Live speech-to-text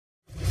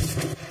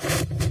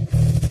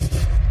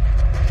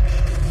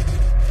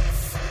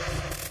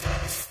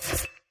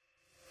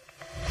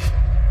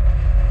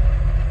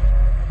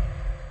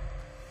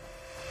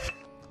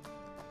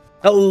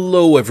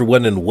Hello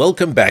everyone and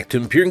welcome back to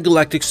Empyrion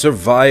Galactic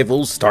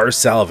Survival Star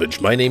Salvage.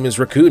 My name is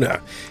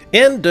Rakoona,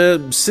 and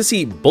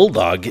Sissy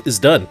Bulldog is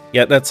done.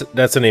 Yeah, that's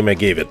the name I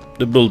gave it,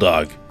 the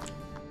Bulldog.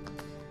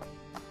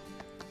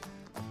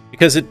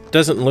 Because it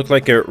doesn't look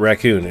like a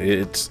raccoon.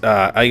 It's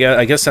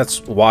I guess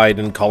that's why I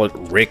didn't call it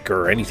Rick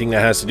or anything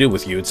that has to do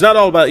with you. It's not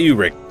all about you,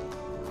 Rick.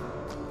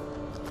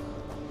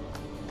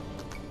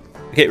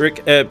 Okay,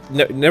 Rick,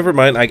 never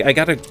mind. I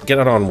gotta get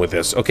on with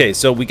this. Okay,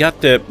 so we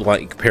got the,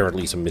 like,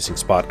 apparently some missing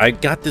spot. I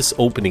got this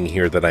opening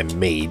here that I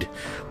made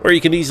where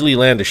you can easily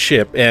land a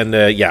ship, and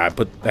yeah,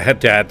 I had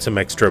to add some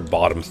extra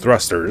bottom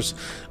thrusters.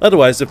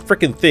 Otherwise, the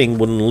frickin' thing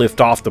wouldn't lift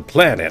off the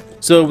planet.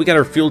 So we got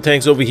our fuel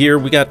tanks over here.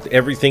 We got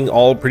everything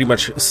all pretty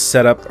much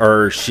set up.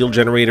 Our shield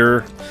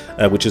generator,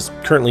 which is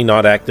currently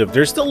not active.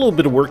 There's still a little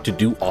bit of work to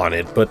do on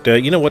it, but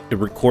you know what? The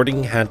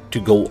recording had to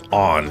go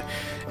on.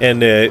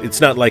 And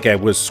it's not like I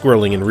was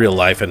squirreling in real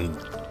life and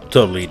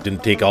totally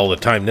didn't take all the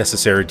time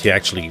necessary to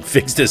actually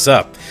fix this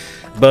up.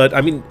 But,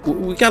 I mean,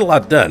 we got a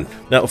lot done.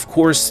 Now, of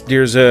course,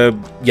 there's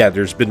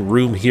been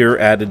room here,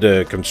 added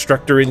a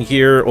constructor in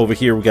here. Over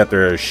here, we got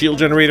the shield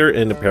generator,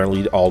 and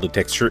apparently all the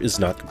texture is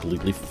not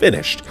completely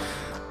finished.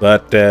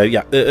 But,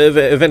 yeah,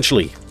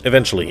 eventually,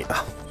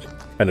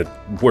 kind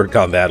of work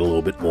on that a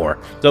little bit more.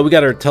 So we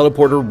got our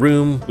teleporter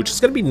room, which is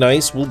going to be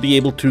nice. We'll be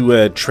able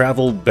to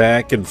travel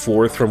back and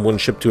forth from one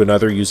ship to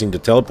another using the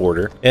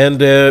teleporter. And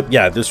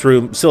yeah, this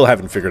room, still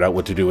haven't figured out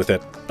what to do with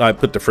it. I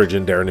put the fridge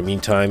in there in the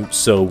meantime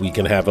so we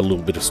can have a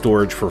little bit of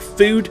storage for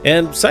food.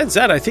 And besides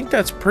that, I think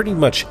that's pretty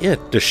much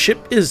it. The ship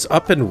is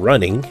up and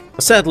running.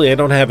 Sadly, I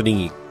don't have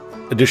any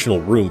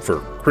additional room for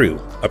crew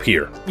up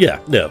here.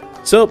 Yeah, no.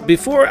 So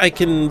before I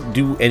can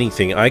do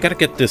anything, I gotta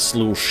get this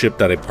little ship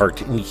that I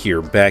parked in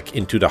here back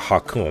into the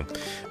Rakoona,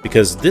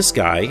 because this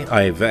guy,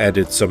 I've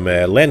added some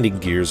landing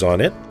gears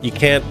on it. You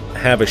can't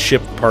have a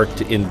ship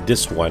parked in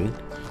this one.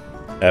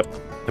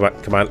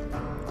 Come on,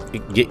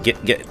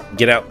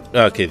 get out.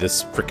 Okay,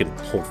 this freaking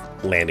whole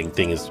landing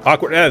thing is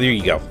awkward. Ah, there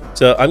you go.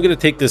 So I'm gonna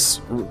take this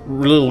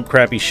little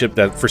crappy ship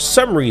that for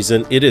some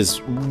reason it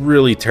is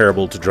really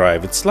terrible to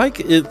drive. It's like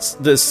it's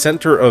the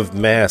center of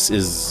mass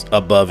is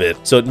above it,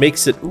 so it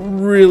makes it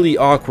really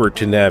awkward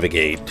to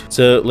navigate.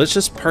 So let's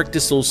just park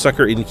this little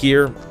sucker in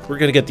here. We're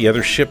gonna get the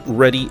other ship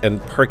ready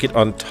and park it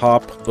on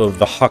top of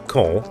the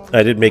Rakoona.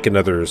 I did make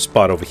another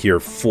spot over here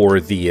for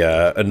the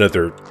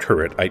another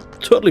turret. I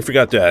totally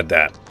forgot to add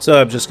that.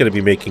 So I'm just gonna be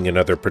making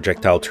another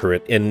projectile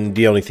turret, and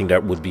the only thing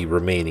that would be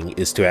remaining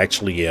is to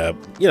actually, you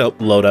know,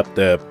 load up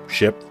the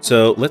ship.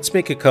 So let's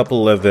make a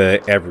couple of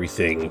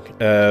everything.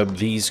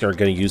 These are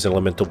going to use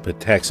elemental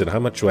pentaxid. How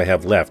much do I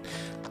have left?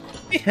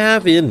 I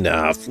have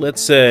enough.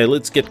 Let's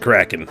get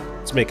cracking.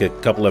 Let's make a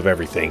couple of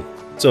everything.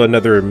 So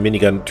another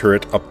minigun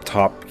turret up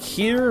top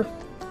here.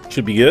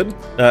 Should be good.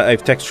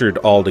 I've textured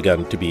all the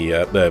gun to be,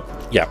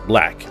 yeah,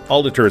 black.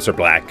 All the turrets are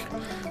black.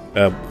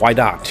 Why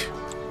not?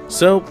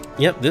 So,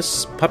 yeah,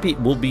 this puppy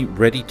will be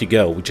ready to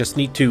go. We just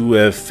need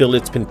to fill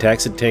its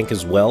pentaxid tank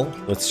as well.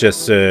 Let's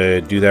just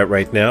do that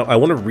right now. I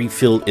want to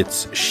refill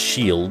its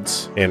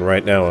shields, and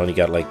right now I only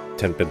got like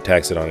 10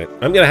 pentaxid on it.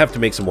 I'm going to have to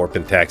make some more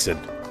pentaxid.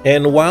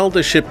 And while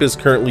the ship is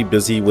currently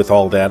busy with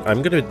all that,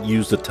 I'm going to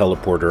use the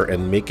teleporter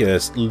and make a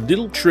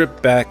little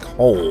trip back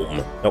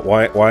home. Now,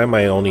 why am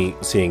I only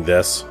seeing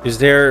this? Is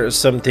there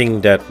something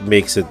that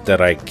makes it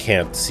that I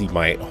can't see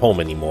my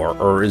home anymore?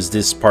 Or is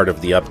this part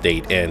of the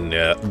update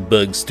and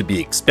bugs to be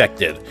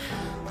expected?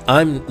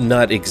 I'm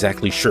not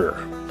exactly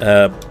sure.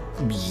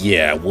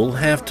 Yeah, we'll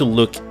have to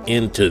look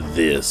into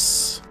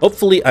this.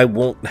 Hopefully I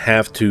won't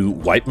have to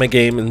wipe my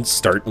game and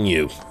start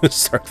new.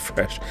 Start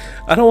fresh.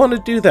 I don't want to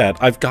do that.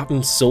 I've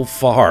gotten so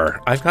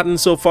far.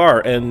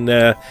 And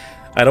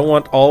I don't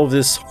want all of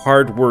this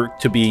hard work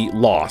to be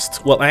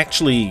lost. Well,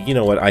 actually, you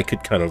know what? I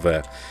could kind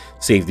of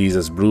save these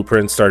as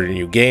blueprints, start a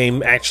new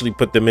game, actually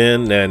put them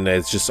in, and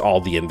it's just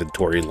all the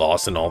inventory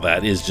loss and all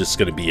that is just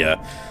going to be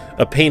a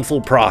painful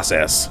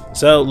process.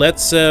 So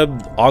let's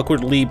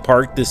awkwardly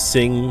park this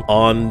thing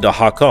on the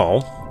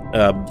Rakoona.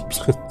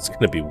 It's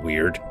gonna be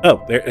weird.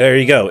 Oh, there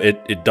you go.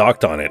 It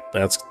docked on it.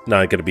 That's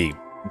not gonna be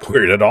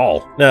weird at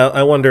all. Now,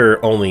 I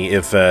wonder only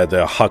if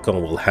the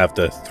Rakoona will have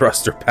the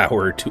thruster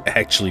power to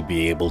actually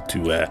be able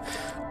to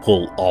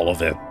pull all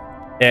of it.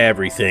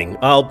 Everything.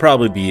 I'll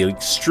probably be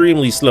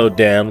extremely slowed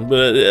down,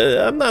 but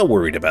I'm not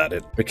worried about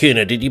it.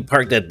 Rakoona, did you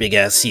park that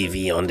big-ass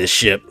CV on this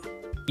ship?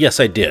 Yes,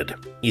 I did.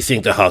 You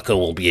think the Rakoona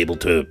will be able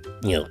to,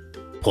 you know,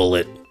 pull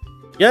it?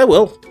 Yeah, it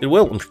will. It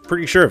will. I'm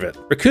pretty sure of it.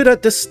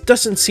 Rakoona, this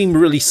doesn't seem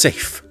really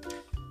safe.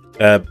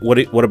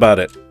 What about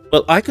it?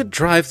 Well, I could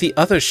drive the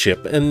other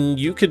ship, and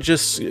you could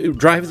just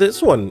drive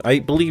this one. I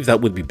believe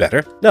that would be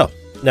better. No,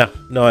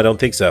 I don't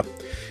think so.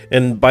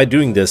 And by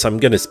doing this, I'm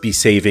going to be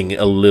saving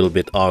a little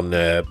bit on,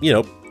 you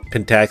know,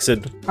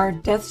 pentaxid. Our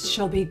deaths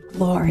shall be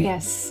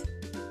glorious.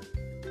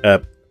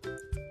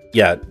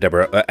 Yeah,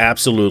 Deborah,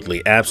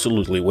 absolutely.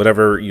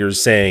 Whatever you're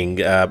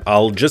saying,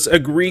 I'll just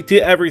agree to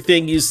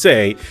everything you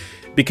say,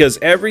 because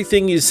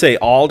everything you say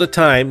all the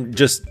time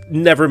just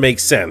never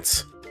makes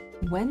sense.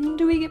 When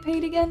do we get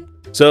paid again?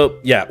 So,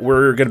 yeah,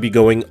 we're going to be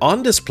going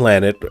on this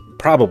planet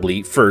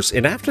probably first,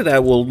 and after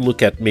that we'll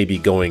look at maybe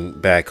going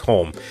back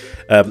home.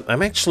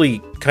 I'm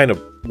actually kind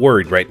of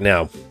worried right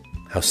now.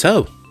 How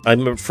so?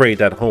 I'm afraid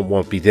that home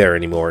won't be there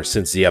anymore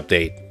since the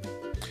update.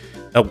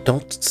 Oh,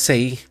 don't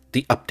say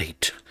the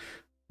update.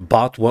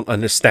 Bot won't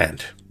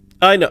understand.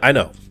 I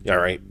know.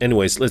 Alright,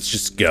 anyways, let's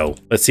just go.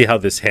 Let's see how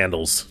this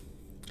handles.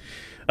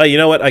 You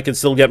know what? I can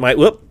still get my...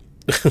 Whoop!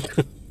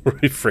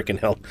 Freaking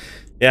hell.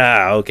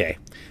 Yeah, okay.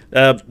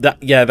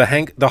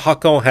 The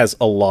Hakon has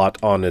a lot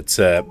on its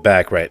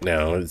back right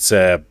now. It's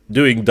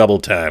doing double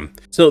time.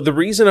 So the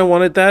reason I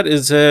wanted that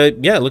is,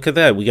 yeah, look at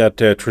that. We got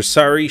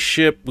Trisari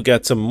ship. We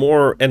got some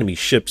more enemy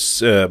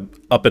ships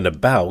up and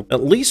about.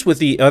 At least with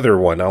the other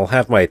one, I'll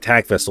have my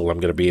attack vessel I'm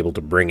going to be able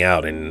to bring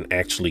out and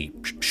actually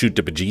shoot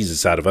the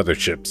bejesus out of other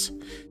ships.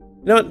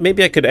 You know what,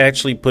 maybe I could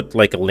actually put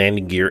like a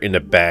landing gear in the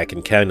back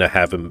and kind of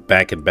have him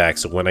back and back,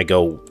 so when I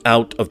go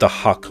out of the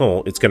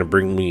Hakon, it's going to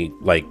bring me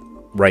like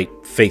right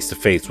face to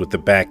face with the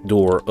back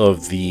door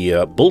of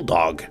the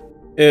Bulldog.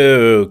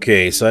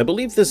 Okay, so I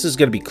believe this is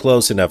going to be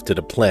close enough to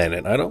the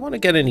planet. I don't want to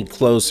get any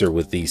closer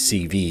with these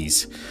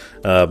CVs.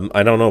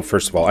 I don't know,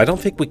 first of all, I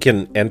don't think we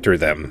can enter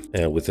them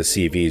with the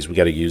CVs. We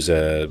got to use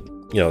a,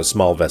 a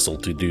small vessel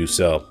to do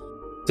so.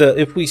 So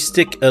if we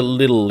stick a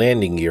little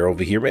landing gear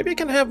over here, maybe I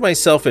can have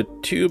myself a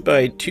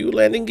 2x2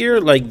 landing gear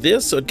like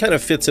this, so it kind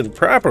of fits in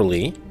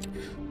properly.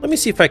 Let me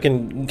see if I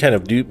can kind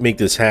of make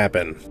this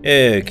happen.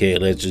 Okay,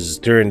 let's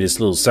just turn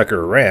this little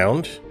sucker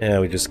around.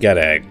 We just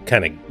gotta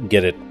kind of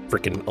get it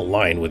freaking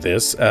aligned with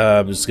this.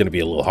 This is gonna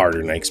be a little harder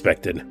than I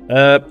expected.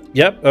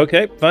 Yep,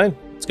 okay, fine.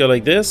 Let's go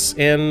like this,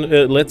 and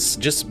let's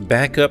just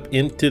back up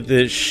into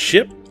the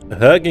ship,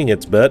 hugging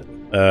its butt.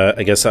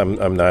 I guess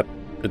I'm not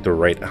at the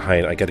right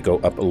height. I gotta go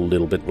up a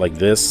little bit like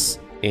this.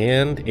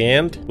 And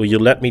will you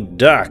let me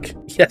dock?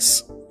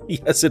 Yes,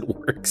 it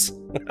works.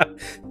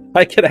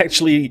 I could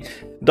actually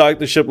dock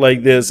the ship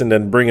like this and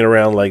then bring it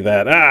around like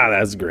that. Ah,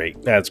 that's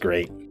great. That's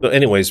great. So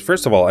anyways,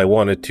 first of all, I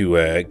wanted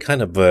to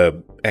kind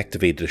of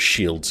activate the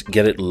shields,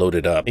 get it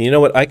loaded up. And you know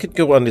what? I could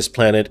go on this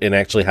planet and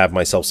actually have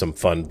myself some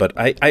fun, but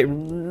I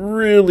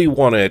really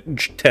want to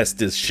test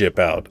this ship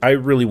out. I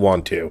really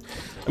want to.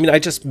 I mean, I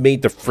just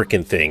made the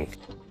frickin' thing.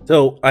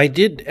 So I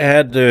did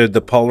add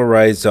the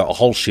polarized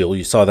hull shield.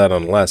 You saw that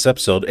on the last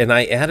episode, and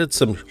I added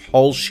some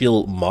hull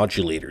shield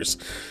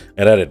modulators.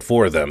 I added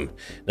 4 of them.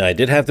 Now I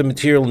did have the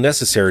material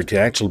necessary to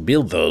actually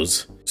build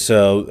those,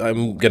 so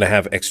I'm gonna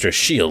have extra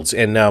shields.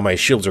 And now my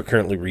shields are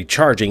currently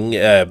recharging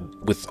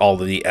with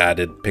all of the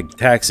added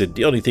pegtaxid.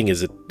 The only thing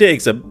is it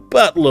takes a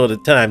buttload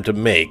of time to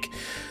make.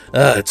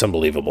 It's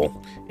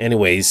unbelievable.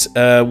 Anyways,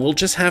 we'll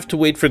just have to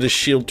wait for the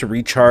shield to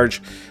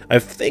recharge. I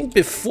think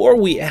before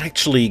we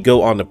actually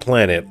go on the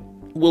planet,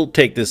 we'll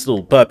take this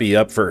little puppy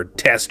up for a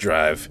test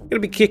drive. Gonna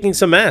be kicking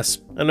some ass.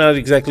 I'm not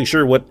exactly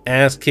sure what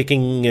ass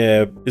kicking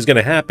is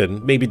gonna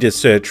happen. Maybe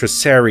this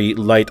Trisari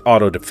light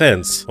auto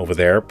defense over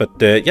there. But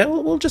yeah,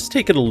 we'll just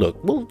take it a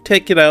look. We'll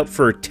take it out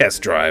for a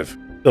test drive.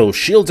 So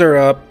shields are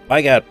up.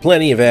 I got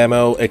plenty of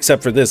ammo,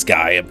 except for this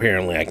guy.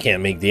 Apparently I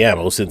can't make the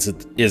ammo since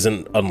it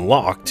isn't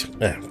unlocked.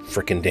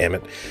 Frickin' damn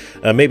it.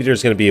 Maybe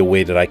there's going to be a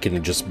way that I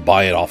can just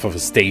buy it off of a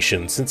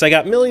station, since I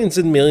got millions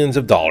and millions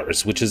of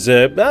dollars, which is,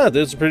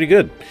 that's pretty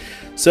good.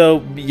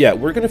 So, yeah,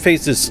 we're going to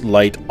face this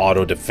light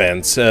auto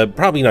defense.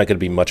 Probably not going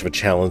to be much of a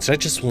challenge. I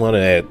just want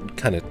to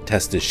kind of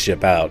test this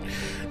ship out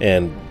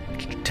and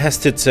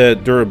test its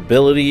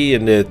durability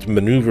and its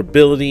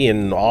maneuverability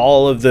and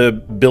all of the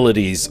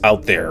abilities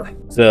out there.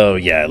 So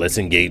yeah, let's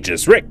engage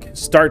this. Rick,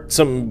 start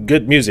some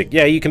good music.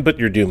 Yeah, you can put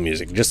your Doom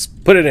music.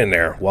 Just put it in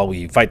there while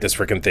we fight this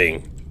frickin'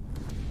 thing.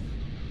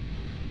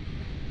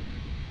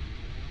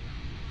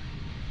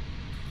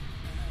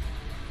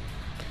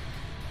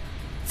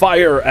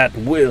 Fire at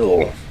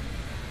will.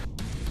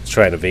 Let's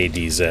try and evade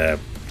these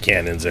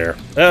cannons there.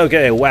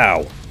 Okay,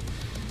 wow.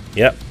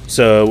 Yep,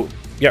 so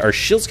yeah, our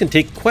shields can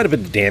take quite a bit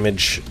of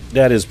damage.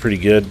 That is pretty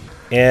good.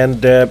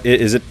 And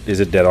is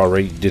it dead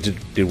already?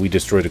 Did we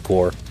destroy the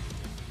core?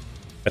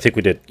 I think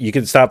we did. You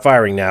can stop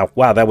firing now.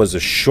 Wow, that was the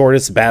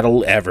shortest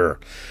battle ever.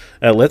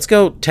 Let's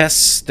go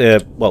test.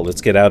 Well,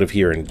 let's get out of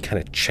here and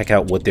kind of check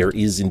out what there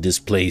is in this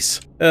place.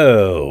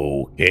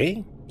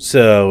 Okay.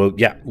 So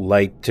yeah,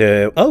 light.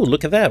 Oh,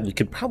 look at that. We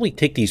could probably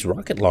take these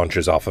rocket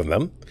launchers off of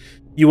them.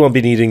 You won't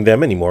be needing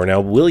them anymore now,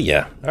 will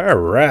ya? All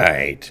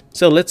right.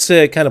 So let's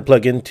kind of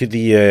plug into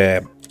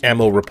the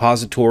ammo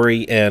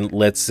repository and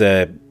let's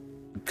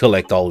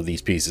collect all of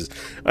these pieces.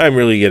 I'm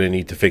really gonna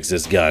need to fix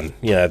this gun.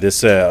 Yeah,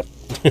 this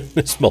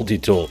this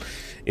multi-tool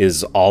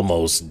is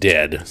almost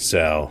dead.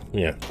 So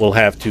yeah, we'll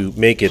have to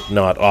make it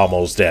not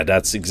almost dead.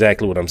 That's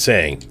exactly what I'm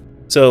saying.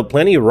 So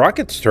plenty of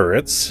rocket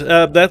turrets.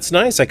 That's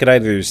nice. I could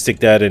either stick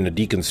that in a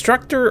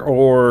deconstructor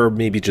or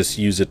maybe just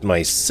use it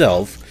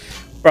myself.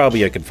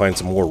 Probably I could find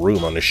some more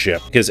room on the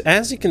ship, because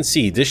as you can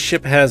see, this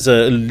ship has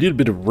a little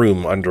bit of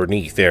room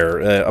underneath there.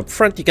 Up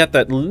front, you got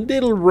that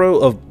little row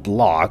of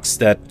blocks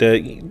that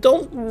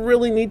don't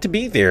really need to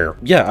be there.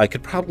 Yeah, I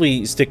could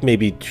probably stick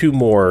maybe 2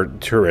 more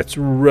turrets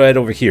right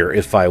over here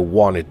if I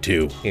wanted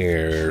to.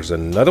 Here's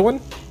another one.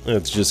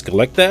 Let's just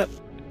collect that.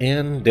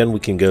 And then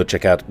we can go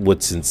check out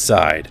what's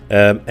inside.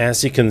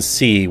 As you can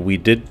see, we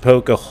did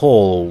poke a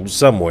hole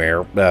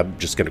somewhere. I'm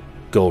just gonna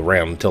go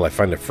around until I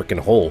find a freaking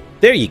hole.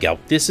 There you go.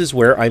 This is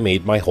where I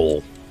made my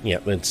hole. Yeah,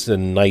 it's a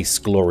nice,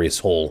 glorious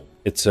hole.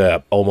 It's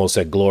almost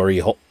a glory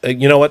hole.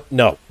 You know what?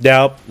 No.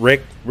 Now,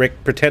 Rick,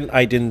 pretend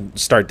I didn't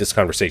start this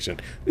conversation.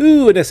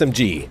 Ooh, an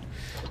SMG.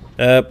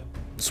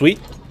 Sweet.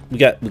 We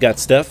got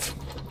stuff.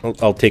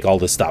 I'll take all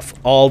the stuff.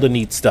 All the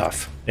neat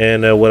stuff.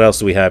 And what else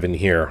do we have in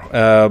here?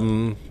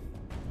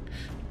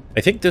 I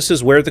think this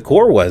is where the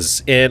core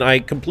was, and I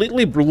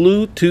completely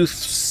blew to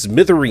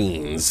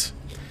smithereens.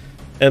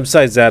 And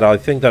besides that, I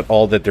think that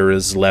all that there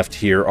is left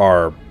here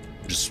are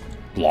just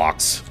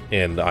blocks,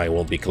 and I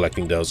won't be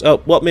collecting those.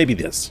 Oh, well, maybe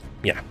this.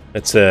 Yeah,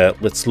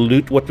 let's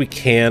loot what we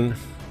can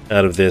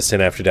out of this,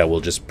 and after that,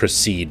 we'll just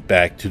proceed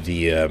back to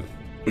the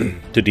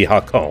to the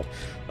Rakoona.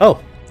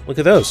 Oh, look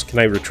at those. Can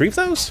I retrieve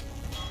those?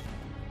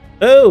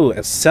 Oh,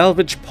 a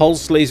salvage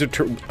pulse laser.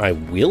 I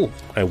will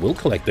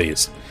collect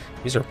these.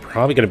 These are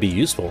probably going to be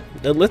useful.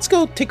 Let's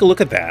go take a look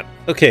at that.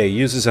 Okay,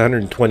 uses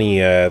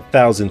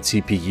 120,000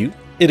 CPU.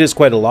 It is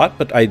quite a lot,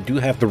 but I do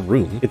have the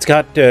room. It's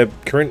got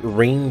current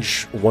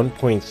range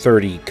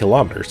 1.30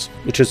 kilometers,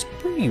 which is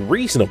pretty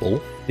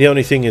reasonable. The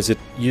only thing is it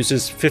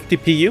uses 50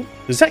 PU.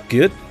 Is that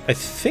good? I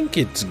think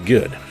it's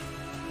good.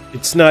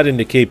 It's not in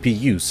the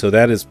KPU, so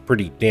that is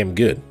pretty damn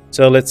good.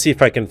 So let's see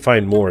if I can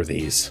find more of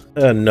these.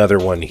 Another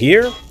one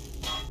here.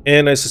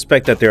 And I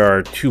suspect that there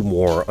are 2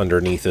 more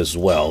underneath as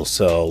well,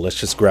 so let's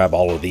just grab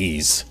all of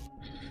these.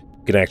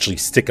 You can actually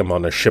stick them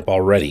on the ship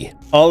already.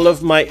 All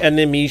of my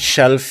enemies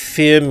shall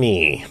fear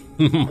me.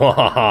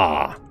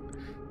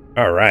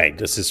 Alright,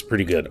 this is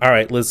pretty good.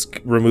 Alright, let's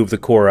remove the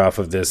core off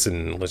of this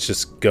and let's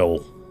just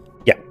go.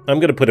 Yeah, I'm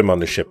going to put them on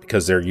the ship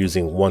because they're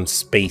using 1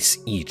 space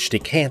each. They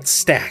can't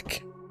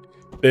stack.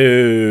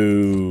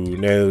 Boo,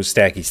 no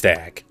stacky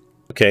stack.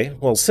 Okay,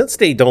 well, since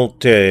they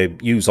don't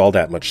use all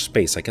that much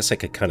space, I guess I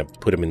could kind of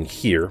put them in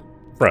here,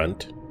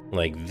 front,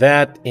 like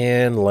that,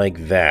 and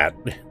like that.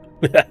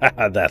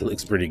 That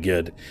looks pretty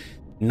good.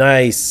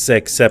 Nice,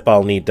 except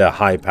I'll need the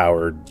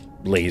high-powered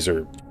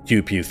laser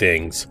pew-pew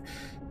things.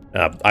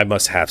 I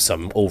must have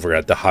some over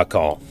at the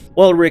Rakoona.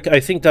 Well, Rick, I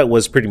think that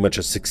was pretty much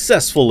a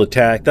successful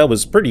attack. That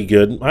was pretty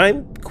good.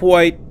 I'm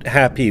quite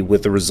happy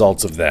with the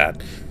results of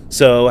that.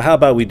 So how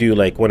about we do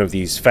like one of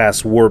these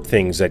fast warp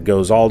things that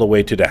goes all the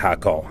way to the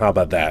Rakoona? How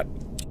about that?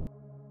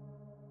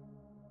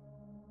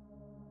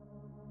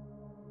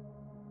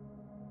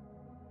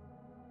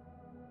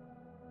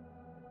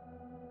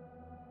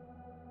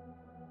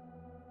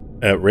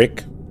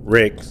 Rick,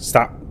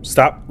 stop,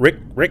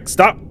 Rick,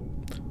 stop.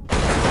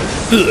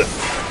 Ugh.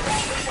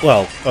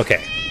 Well,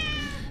 okay.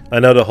 I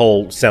know the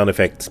whole sound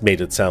effect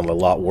made it sound a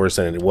lot worse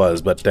than it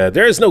was, but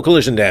there is no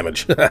collision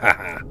damage.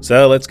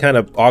 So let's kind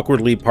of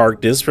awkwardly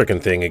park this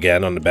frickin' thing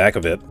again on the back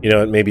of it. You know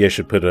what, maybe I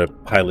should put a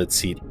pilot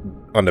seat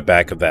on the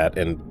back of that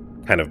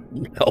and kind of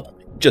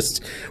help.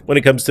 Just when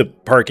it comes to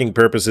parking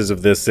purposes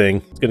of this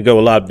thing, it's gonna go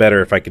a lot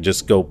better if I could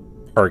just go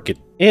park it.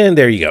 And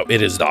there you go,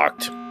 it is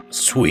docked.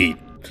 Sweet.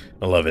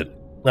 I love it.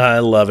 I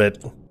love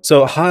it.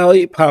 So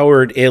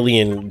high-powered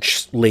alien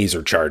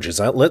laser charges.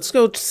 Let's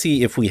go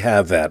see if we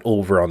have that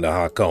over on the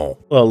Rakoona.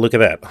 Well, look at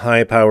that.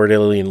 High-powered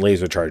alien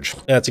laser charge.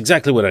 That's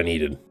exactly what I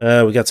needed.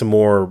 We got some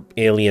more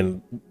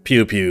alien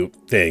pew-pew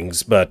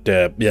things, but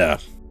yeah.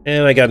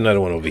 And I got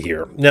another one over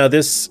here. Now,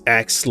 this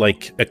acts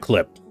like a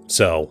clip,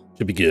 so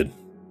should be good.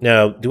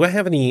 Now, do I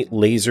have any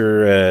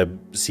laser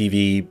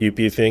CV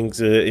pew-pew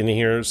things in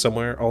here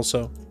somewhere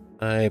also?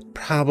 I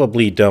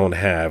probably don't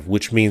have,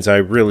 which means I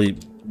really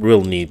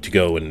will need to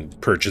go and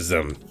purchase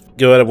them.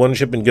 Go out of one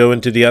ship and go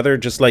into the other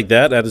just like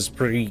that. That is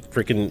pretty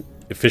freaking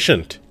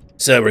efficient.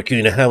 So,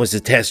 Rakoona, how was the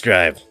test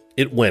drive?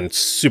 It went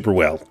super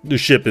well. The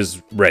ship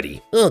is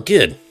ready. Oh,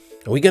 good.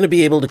 Are we going to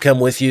be able to come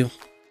with you?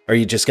 Or are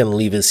you just going to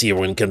leave us here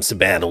when it comes to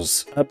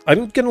battles?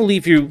 I'm going to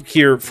leave you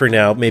here for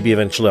now. Maybe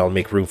eventually I'll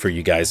make room for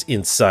you guys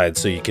inside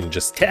so you can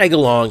just tag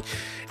along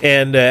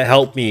and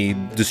help me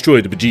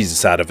destroy the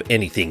bejesus out of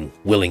anything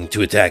willing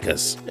to attack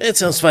us. That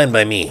sounds fine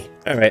by me.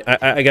 Alright,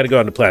 I gotta go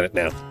on the planet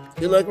now.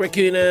 Good luck,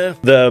 Rakoona.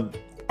 The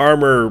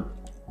armor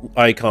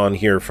icon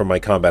here for my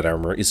combat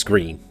armor is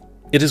green.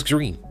 It is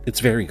green. It's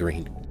very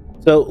green.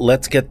 So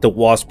let's get the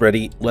Wasp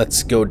ready.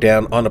 Let's go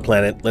down on the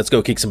planet. Let's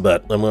go kick some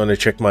butt. I'm going to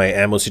check my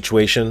ammo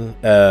situation.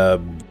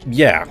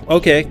 Yeah,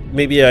 okay.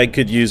 Maybe I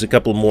could use a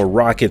couple more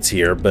rockets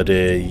here, but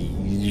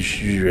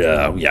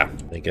yeah.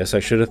 I guess I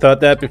should have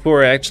thought that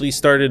before I actually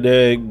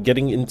started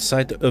getting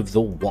inside of the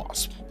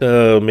Wasp.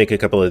 So make a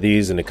couple of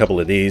these and a couple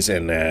of these,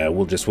 and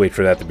we'll just wait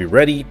for that to be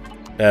ready.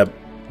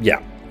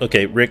 Yeah.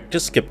 Okay, Rick,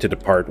 just skip to the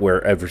part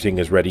where everything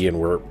is ready and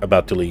we're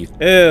about to leave.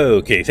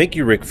 Okay, thank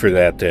you, Rick, for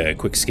that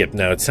quick skip.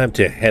 Now it's time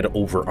to head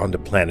over on the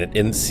planet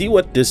and see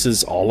what this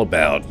is all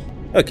about.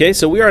 Okay,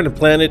 so we are on the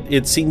planet.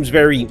 It seems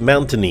very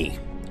mountainy.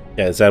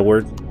 Yeah, is that a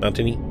word?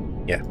 Mountainy?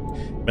 Yeah.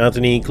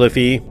 Mountainy,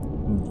 cliffy,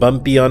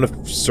 bumpy on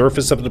the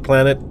surface of the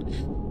planet.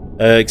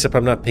 Except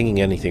I'm not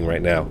pinging anything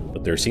right now.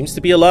 But there seems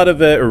to be a lot of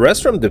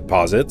Erestrum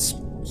deposits.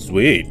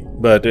 Sweet.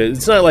 But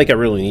it's not like I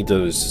really need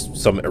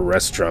some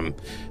Erestrum,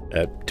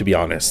 to be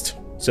honest.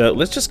 So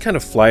let's just kind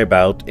of fly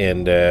about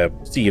and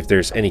see if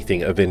there's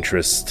anything of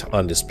interest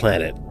on this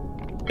planet.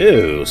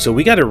 Oh, so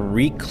we got a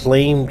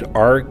reclaimed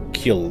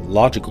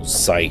archaeological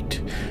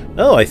site.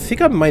 Oh, I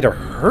think I might have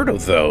heard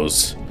of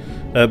those.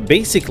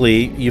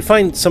 Basically, you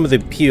find some of the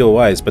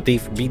POIs, but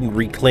they've been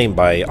reclaimed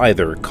by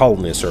either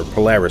colonists or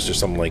Polaris or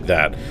something like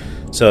that.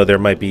 So there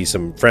might be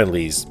some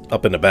friendlies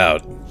up and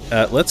about.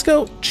 Let's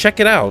go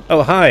check it out.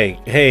 Oh, hi.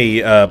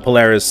 Hey,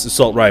 Polaris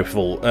Assault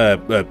Cyborg.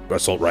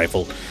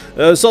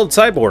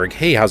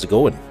 Hey, how's it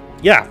going?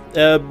 Yeah,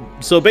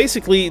 so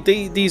basically,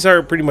 these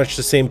are pretty much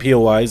the same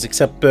POIs,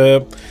 except,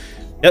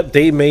 yep,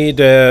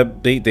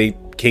 they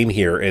came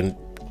here and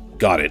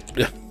got it.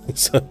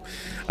 So,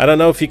 I don't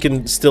know if you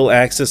can still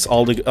access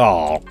all the...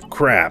 Oh,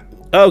 crap.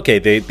 Okay,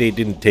 they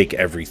didn't take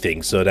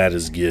everything, so that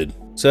is good.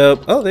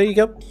 So, oh, there you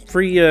go.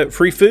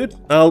 Free food?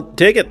 I'll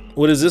take it.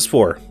 What is this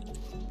for?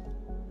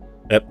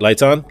 Yep,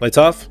 lights on, lights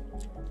off?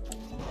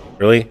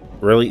 Really?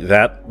 Really?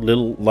 That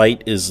little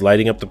light is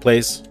lighting up the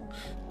place?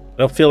 I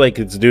don't feel like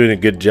it's doing a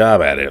good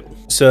job at it.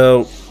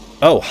 So,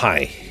 oh,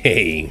 hi.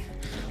 Hey.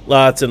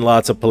 Lots and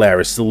lots of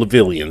Polaris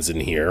civilians in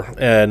here.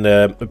 And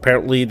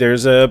apparently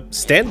there's a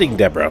standing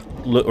Deborah.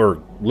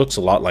 Or looks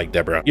a lot like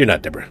Deborah. You're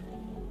not Deborah.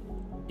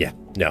 Yeah,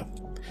 no.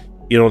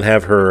 You don't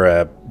have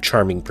her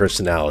charming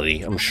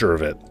personality. I'm sure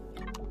of it.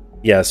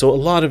 Yeah, so a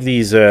lot of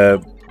these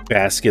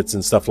baskets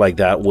and stuff like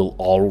that will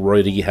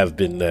already have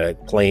been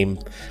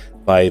claimed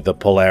by the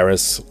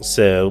Polaris.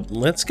 So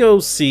let's go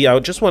see. I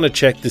just want to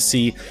check to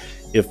see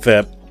if...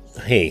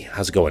 hey,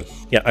 how's it going?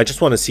 Yeah, I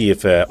just want to see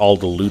if all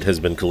the loot has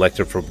been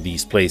collected from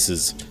these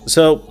places.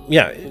 So,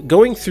 yeah,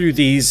 going through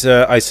these,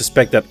 I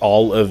suspect that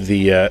all of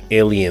the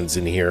aliens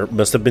in here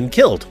must have been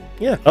killed.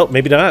 Yeah. Oh,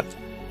 maybe not.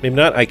 Maybe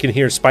not. I can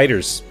hear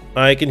spiders.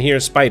 I can hear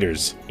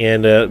spiders.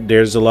 And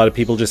there's a lot of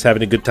people just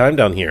having a good time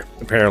down here,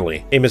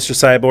 apparently. Hey, Mr.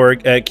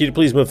 Cyborg, can you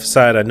please move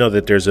aside? I know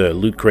that there's a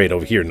loot crate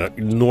over here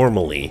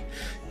normally.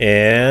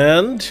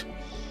 And...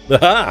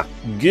 aha!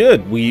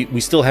 Good.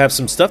 We still have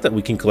some stuff that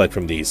we can collect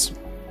from these.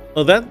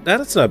 Oh,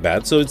 that's not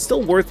bad. So it's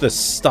still worth a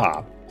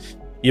stop.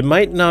 You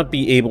might not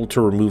be able to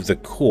remove the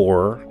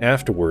core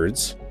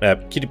afterwards.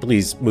 Could you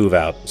please move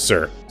out,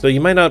 sir? So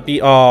you might not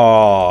be...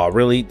 Aw,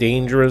 really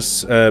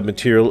dangerous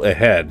material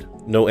ahead.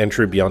 No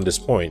entry beyond this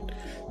point.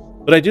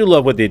 But I do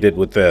love what they did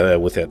with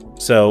it.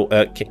 So,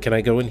 can I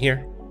go in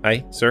here?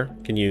 Hi, sir.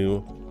 Can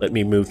you let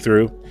me move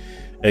through?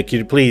 Could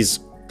you please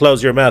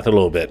close your mouth a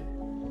little bit?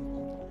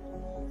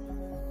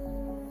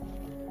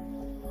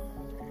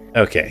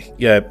 Okay,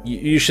 yeah,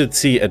 you should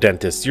see a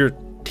dentist. Your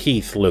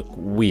teeth look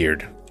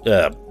weird.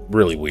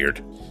 Really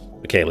weird.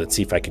 Okay, let's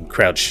see if I can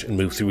crouch and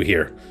move through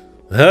here.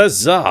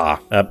 Huzzah!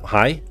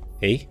 Hi?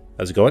 Hey,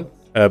 how's it going?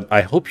 I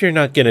hope you're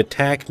not gonna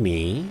attack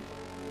me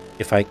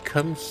if I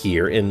come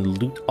here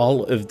and loot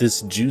all of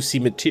this juicy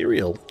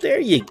material. There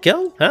you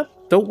go, huh?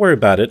 Don't worry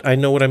about it. I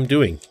know what I'm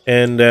doing.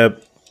 And,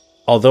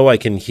 although I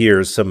can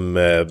hear some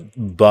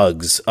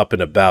bugs up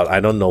and about, I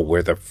don't know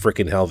where the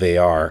frickin' hell they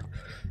are.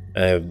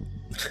 I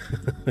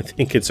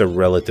think it's a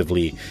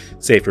relatively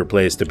safer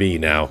place to be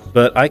now,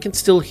 but I can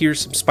still hear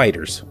some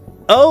spiders.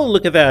 Oh,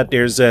 look at that.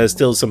 There's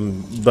still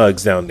some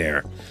bugs down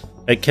there.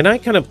 Can I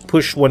kind of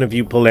push one of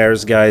you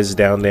Polaris guys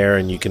down there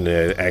and you can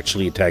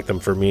actually attack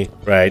them for me?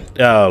 Right.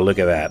 Oh, look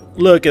at that.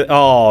 Look at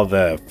all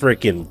the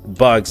freaking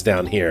bugs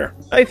down here.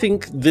 I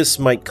think this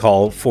might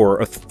call for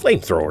a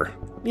flamethrower.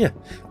 Yeah,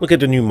 look at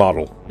the new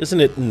model.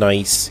 Isn't it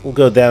nice? We'll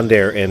go down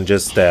there and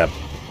just...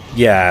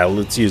 yeah,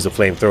 let's use a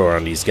flamethrower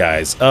on these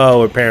guys.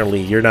 Oh,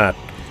 apparently you're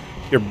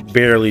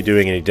barely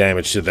doing any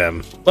damage to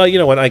them. Well, you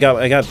know what? I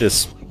got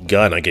this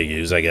gun I could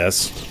use, I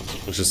guess.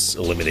 Let's just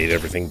eliminate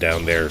everything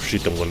down there,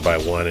 shoot them one by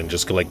one, and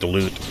just collect the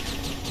loot.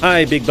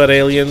 Hi, big butt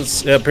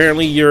aliens.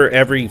 Apparently you're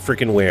every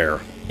freaking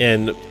where,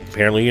 and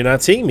apparently you're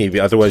not seeing me.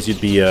 Otherwise,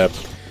 you'd be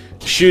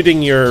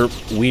shooting your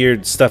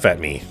weird stuff at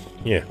me.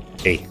 Yeah.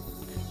 Hey,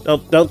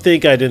 don't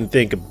think I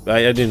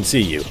didn't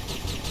see you.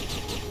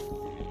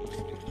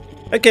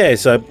 Okay,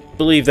 so I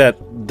believe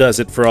that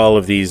does it for all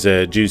of these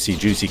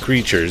juicy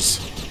creatures.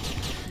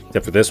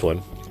 Except for this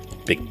one.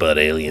 Big butt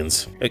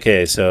aliens.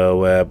 Okay,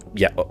 so,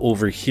 yeah,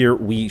 over here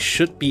we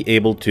should be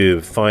able to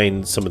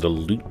find some of the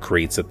loot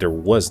crates that there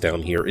was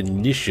down here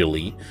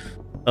initially.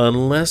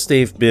 Unless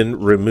they've been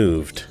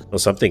removed. Oh,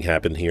 something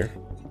happened here.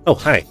 Oh,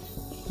 hi.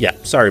 Yeah,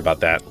 sorry about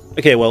that.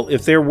 Okay, well,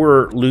 if there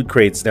were loot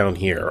crates down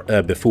here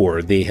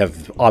before, they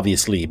have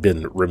obviously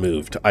been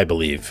removed, I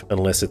believe.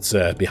 Unless it's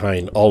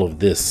behind all of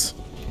this.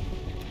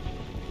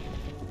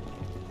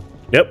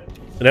 Yep.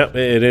 No,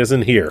 it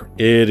isn't here.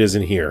 It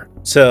isn't here.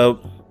 So,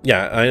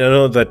 Yeah, I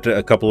know that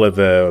a couple of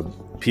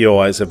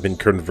POIs have been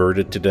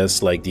converted to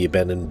this, like the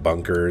abandoned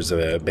bunkers,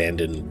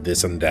 abandoned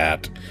this and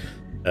that.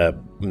 I'm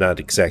not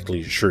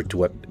exactly sure to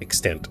what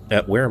extent.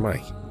 Where am I?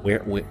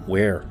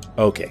 Where?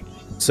 Okay.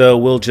 So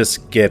we'll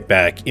just get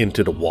back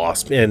into the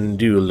Wasp and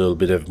do a little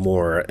bit of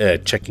more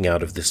checking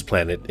out of this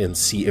planet and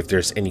see if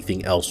there's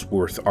anything else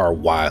worth our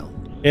while.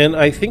 And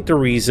I think the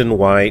reason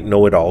why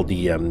Know-It-All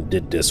DM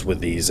did this with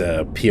these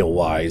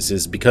POIs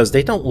is because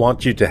they don't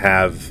want you to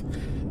have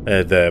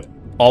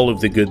all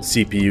of the good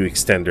CPU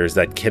extenders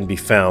that can be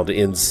found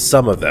in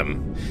some of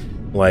them.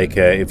 Like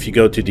if you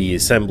go to the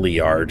assembly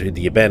yard,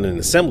 the abandoned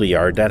assembly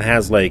yard, that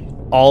has like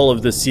all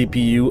of the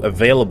CPU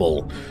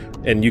available,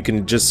 and you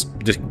can just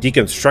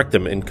deconstruct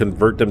them and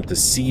convert them to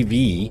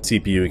CV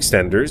CPU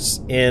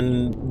extenders,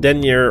 and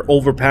then you're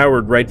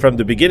overpowered right from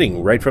the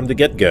beginning, right from the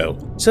get-go.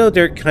 So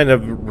they're kind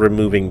of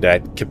removing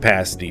that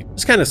capacity.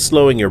 It's kind of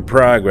slowing your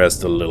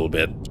progress a little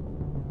bit.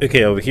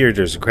 Okay, over here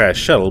there's a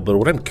crashed shuttle, but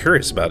what I'm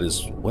curious about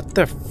is what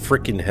the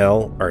freaking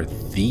hell are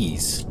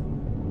these?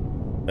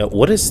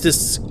 What is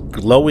this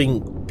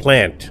glowing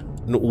plant?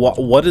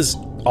 What is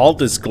all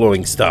this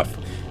glowing stuff?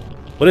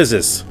 What is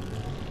this?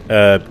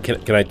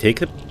 Can I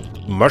take the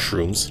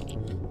mushrooms?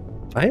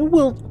 I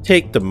will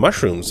take the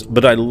mushrooms,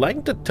 but I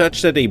like the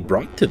touch that they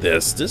brought to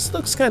this. This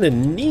looks kind of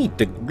neat,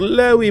 the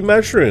glowy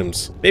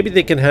mushrooms. Maybe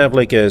they can have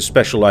like a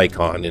special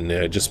icon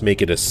and just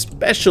make it a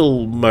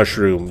special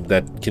mushroom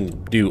that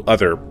can do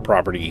other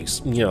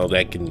properties, you know,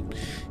 that can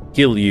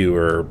heal you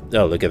or...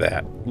 Oh, look at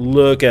that.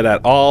 Look at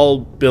that. All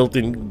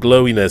built-in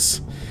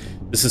glowiness.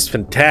 This is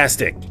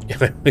fantastic.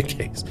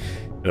 Okay.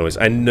 Anyways,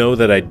 I know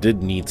that I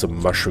did need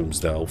some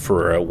mushrooms, though,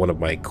 for one of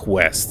my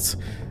quests.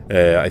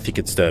 I think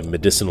it's the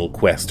medicinal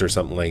quest or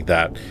something like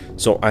that.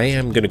 So I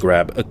am going to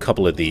grab a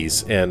couple of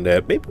these, and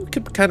maybe we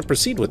could kind of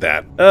proceed with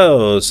that.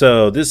 Oh,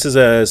 so this is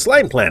a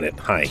slime planet.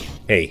 Hi.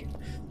 Hey.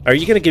 Are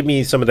you going to give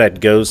me some of that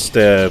ghost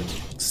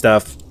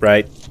stuff,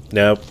 right?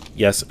 No?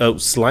 Yes? Oh,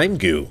 slime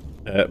goo.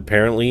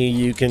 Apparently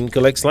you can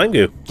collect slime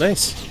goo.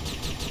 Nice.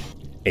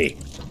 Hey.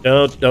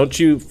 Don't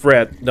you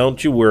fret.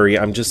 Don't you worry.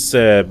 I'm just...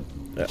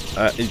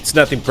 it's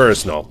nothing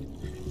personal.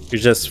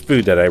 It's just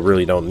food that I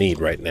really don't need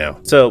right now.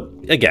 So,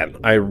 again,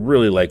 I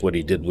really like what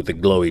he did with the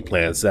glowy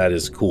plants. That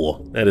is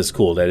cool. That is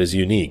cool. That is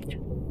unique.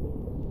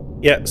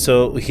 Yeah,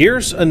 so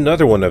here's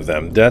another one of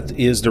them. That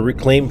is the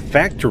Reclaim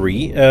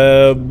Factory.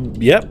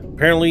 Yep,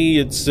 apparently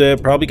it's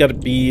probably got to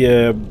be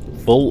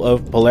full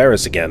of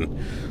Polaris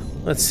again.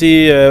 Let's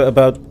see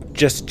about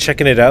just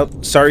checking it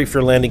out. Sorry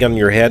for landing on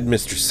your head,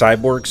 Mr.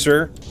 Cyborg,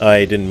 sir.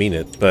 I didn't mean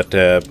it, but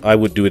I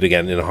would do it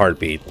again in a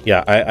heartbeat.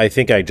 Yeah, I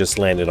think I just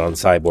landed on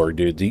Cyborg,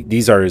 dude.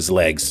 These are his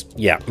legs.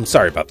 Yeah, I'm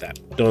sorry about that.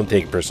 Don't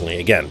take it personally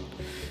again.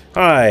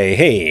 Hi,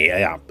 hey,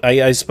 yeah.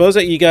 I suppose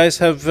that you guys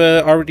have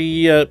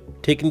already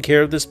taken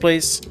care of this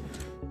place,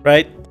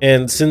 right?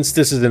 And since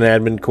this is an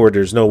admin core,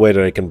 there's no way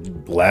that I can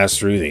blast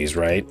through these,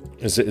 right?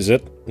 Is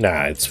it?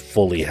 Nah, it's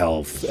fully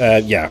health.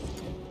 Yeah,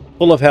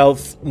 full of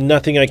health.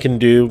 Nothing I can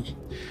do.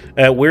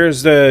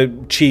 Where's the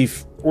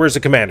chief? Where's the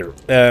commander?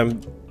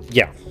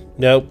 Yeah.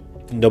 No,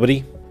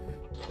 nobody.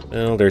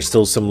 Well, there's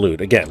still some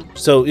loot again.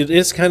 So it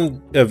is kind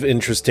of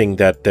interesting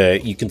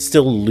that you can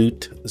still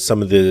loot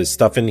some of the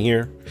stuff in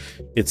here.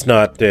 It's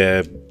not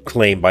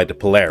claimed by the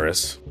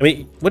Polaris. I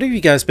mean, what have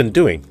you guys been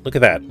doing? Look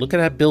at that. Look at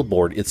that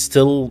billboard. It's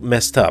still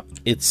messed up.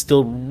 It's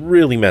still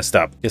really messed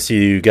up. Guess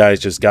you guys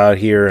just got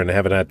here and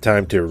haven't had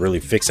time to really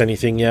fix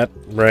anything yet,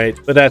 right?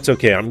 But that's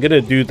okay. I'm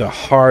gonna do the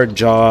hard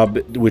job,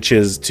 which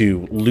is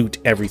to loot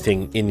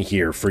everything in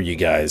here for you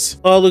guys.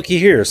 Oh, looky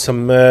here.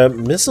 Some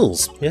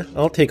missiles. Yeah,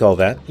 I'll take all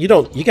that.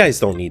 You guys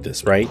don't need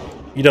this, right?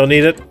 You don't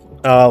need it?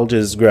 I'll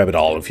just grab it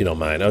all if you don't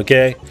mind,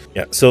 okay?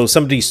 Yeah, so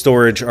some of these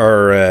storage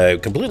are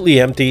completely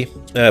empty.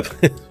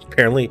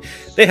 Apparently,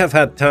 they have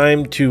had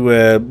time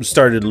to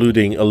started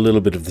looting a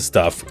little bit of the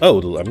stuff.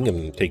 Oh, I'm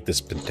going to take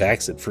this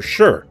Pentaxid for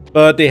sure.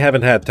 But they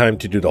haven't had time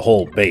to do the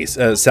whole base.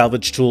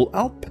 Salvage tool,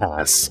 I'll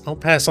pass. I'll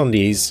pass on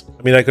these.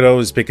 I mean, I could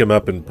always pick them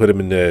up and put them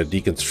in the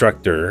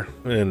deconstructor.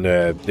 And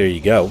there you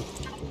go.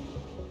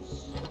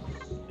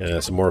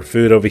 Some more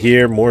food over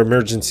here, more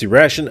emergency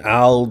ration.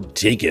 I'll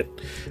take it.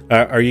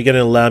 Are you going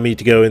to allow me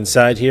to go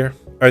inside here?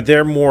 Are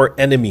there more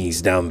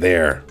enemies down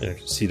there? I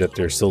see that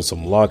there's still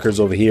some lockers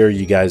over here.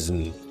 You guys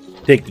didn't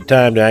take the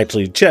time to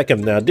actually check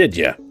them now, did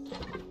you?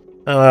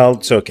 Well,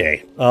 it's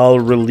okay. I'll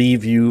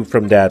relieve you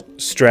from that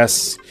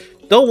stress.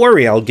 Don't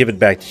worry, I'll give it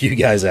back to you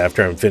guys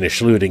after I'm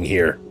finished looting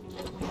here.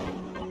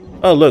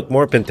 Oh, look,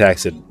 more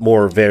Pentaxid.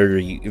 More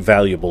very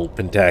valuable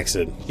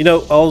Pentaxid. You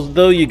know,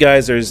 although you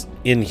guys are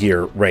in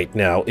here right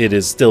now, it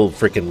is still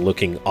freaking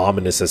looking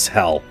ominous as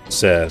hell.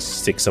 Let's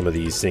stick some of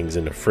these things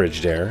in the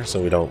fridge there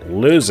so we don't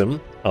lose them.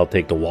 I'll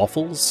take the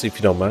waffles, if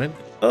you don't mind.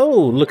 Oh,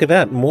 look at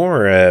that.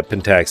 More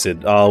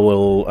Pentaxid. I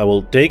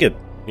will take it.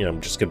 You know,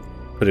 I'm just going to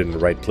put it in the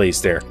right place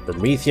there.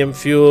 Promethium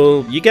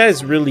fuel. You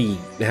guys really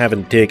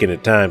haven't taken the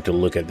time to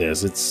look at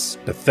this. It's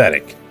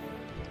pathetic.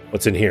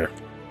 What's in here?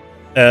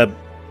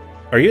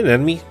 Are you an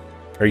enemy?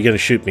 Are you going to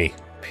shoot me?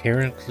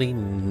 Apparently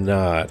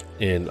not,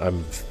 and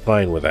I'm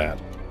fine with that.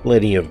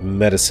 Plenty of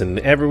medicine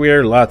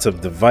everywhere, lots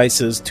of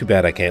devices. Too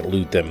bad I can't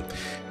loot them.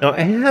 Now,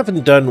 I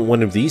haven't done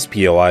one of these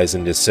POIs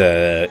in this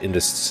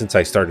since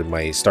I started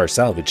my Star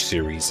Salvage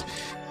series.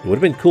 It would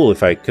have been cool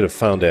if I could have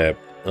found a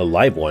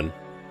live one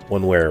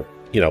where,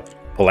 you know,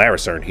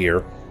 Polaris aren't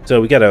here. So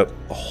we got a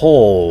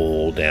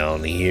hole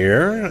down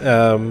here.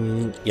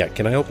 Yeah,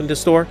 can I open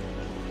this door?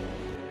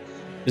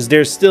 Is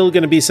there still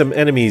going to be some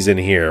enemies in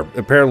here?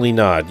 Apparently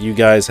not. You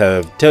guys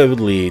have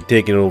totally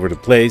taken over the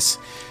place.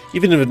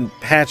 Even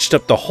patched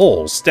up the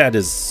holes. That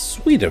is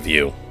sweet of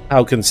you.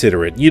 How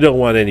considerate. You don't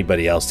want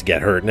anybody else to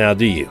get hurt now,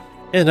 do you?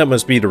 And that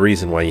must be the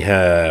reason why you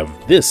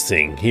have this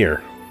thing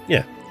here.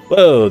 Yeah.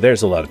 Whoa,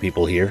 there's a lot of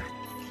people here.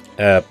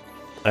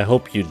 I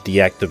hope you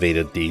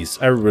deactivated these.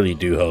 I really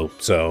do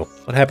hope so.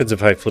 What happens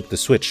if I flip the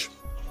switch?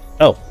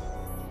 Oh.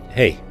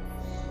 Hey.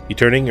 You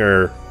turning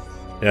or...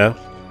 Yeah?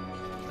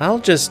 I'll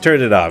just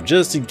turn it off,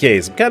 just in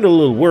case. I'm kind of a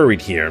little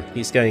worried here.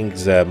 These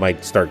guys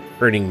might start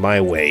turning my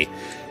way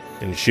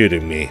and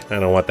shooting me. I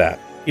don't want that.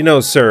 You know,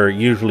 sir,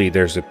 usually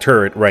there's a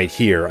turret right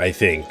here, I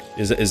think.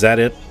 Is that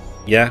it?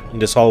 Yeah, in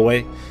this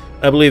hallway?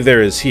 I believe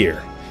there is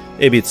here.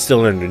 Maybe it's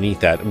still underneath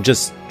that. I'm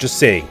just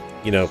saying,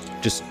 you know,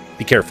 just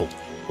be careful.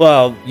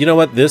 Well, you know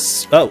what?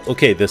 This... Oh,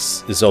 okay,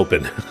 this is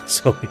open.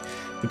 So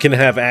we can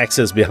have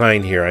access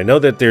behind here. I know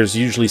that there's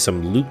usually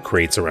some loot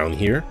crates around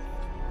here.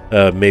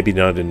 Maybe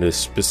not in this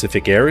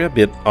specific area,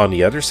 but on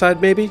the other side,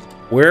 maybe?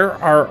 Where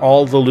are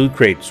all the loot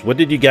crates? What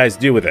did you guys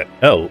do with it?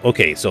 Oh,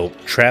 okay, so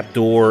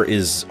trapdoor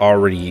is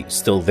already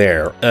still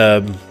there.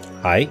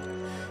 Hi?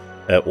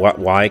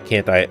 Why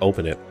can't I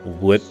open it?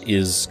 What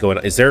is going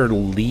on? Is there a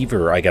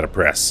lever I gotta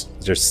press?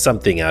 Is there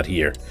something out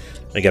here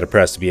I gotta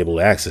press to be able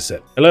to access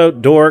it? Hello,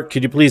 door,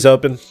 could you please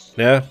open?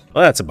 Yeah?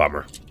 Well, that's a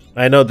bummer.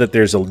 I know that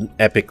there's an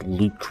epic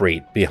loot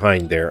crate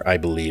behind there, I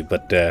believe,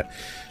 but,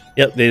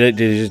 yep,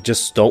 they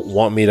just don't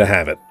want me to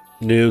have it.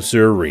 No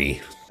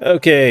siree.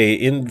 Okay,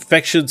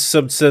 infectious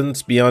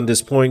substance beyond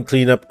this point,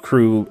 cleanup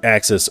crew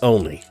access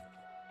only.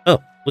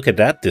 Oh, look at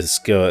that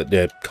disc,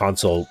 the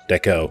console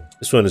deco.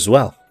 This one as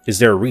well. Is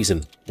there a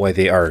reason why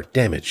they are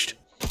damaged?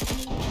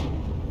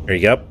 There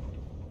you go.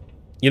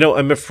 You know,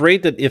 I'm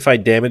afraid that if I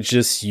damage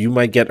this, you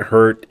might get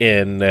hurt,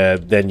 and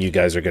then you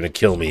guys are going to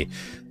kill me.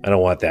 I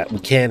don't want that. We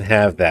can't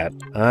have that.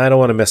 I don't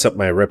want to mess up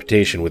my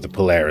reputation with the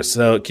Polaris.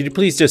 So, can you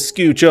please just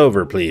scooch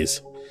over,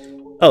 please?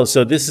 Oh,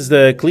 so this is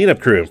the cleanup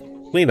crew.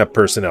 Cleanup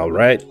personnel,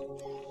 right?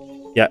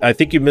 Yeah, I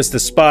think you missed a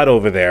spot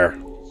over there.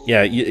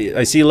 Yeah,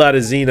 I see a lot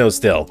of Xeno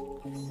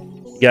still.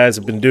 You guys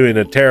have been doing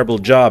a terrible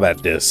job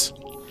at this.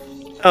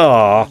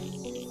 Aw.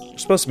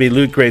 There's supposed to be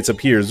loot crates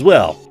up here as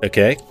well.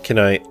 Okay, can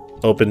I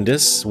open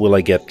this? Will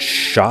I get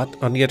shot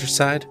on the other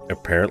side?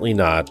 Apparently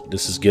not.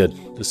 This is good.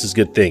 This is a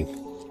good thing.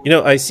 You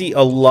know, I see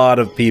a lot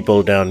of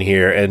people down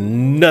here,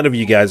 and none of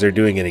you guys are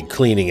doing any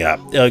cleaning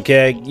up,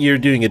 okay? You're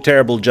doing a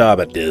terrible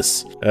job at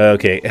this.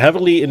 Okay,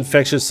 heavily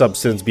infectious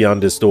substance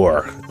beyond this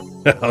door.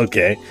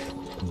 Okay,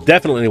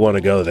 definitely want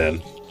to go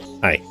then.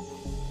 Hi.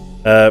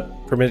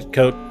 Permit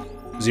code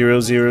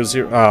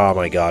 000. Oh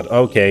my god,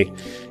 okay.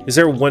 Is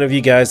there one of you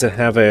guys that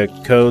have a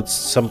code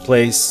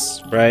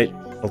someplace, right?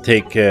 I'll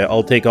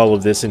take all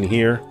of this in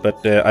here,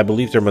 but I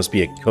believe there must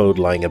be a code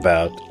lying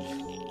about.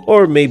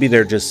 Or maybe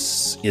there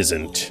just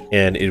isn't,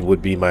 and it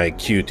would be my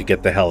cue to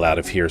get the hell out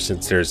of here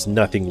since there's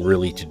nothing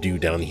really to do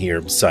down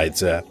here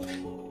besides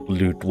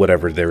loot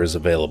whatever there is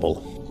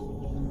available.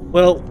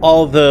 Well,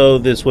 although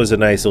this was a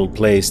nice old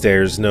place,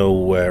 there's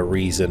no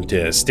reason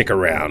to stick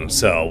around,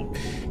 so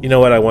you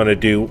know what I want to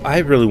do? I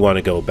really want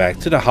to go back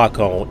to the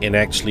Hakon and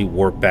actually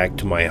warp back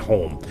to my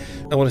home.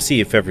 I want to see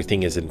if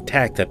everything is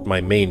intact at my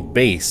main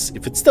base,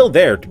 if it's still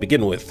there to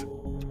begin with.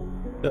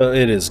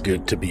 It is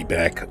good to be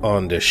back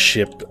on the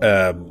ship.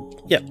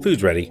 Yeah,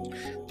 food's ready.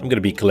 I'm going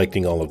to be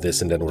collecting all of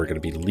this, and then we're going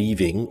to be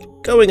leaving,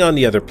 going on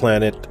the other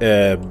planet,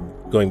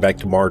 going back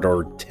to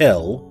Mardor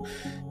Tel,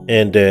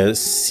 and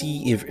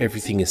see if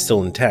everything is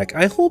still intact.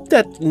 I hope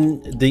that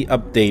the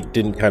update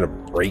didn't kind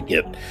of break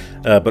it,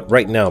 but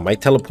right now my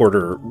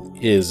teleporter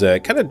is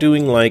kind of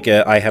doing like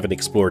I haven't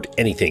explored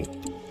anything.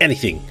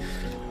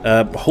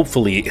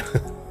 Hopefully...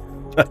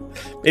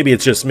 Maybe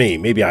it's just me.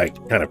 Maybe I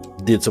kind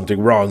of did something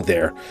wrong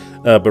there.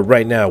 But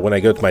right now, when I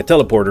go to my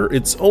teleporter,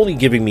 it's only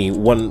giving me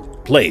one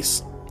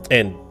place.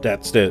 And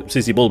that's the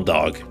Sissy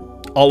Bulldog.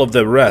 All of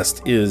the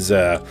rest is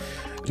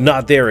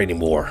not there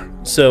anymore.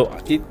 So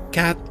it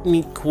got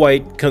me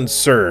quite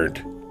concerned.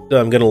 So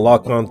I'm going to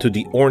lock onto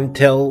the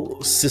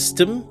Orntel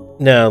system.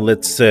 Now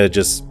let's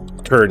just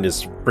turn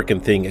this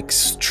frickin' thing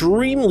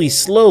extremely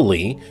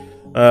slowly.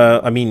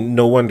 I mean,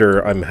 no wonder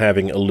I'm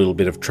having a little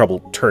bit of trouble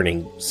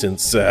turning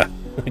since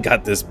I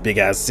got this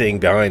big-ass thing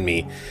behind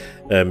me,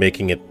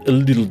 making it a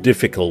little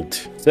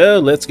difficult. So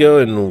let's go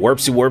and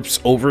warps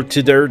over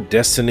to their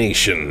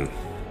destination.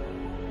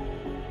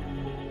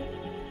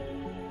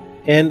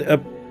 And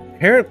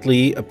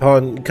apparently,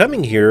 upon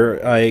coming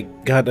here, I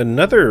got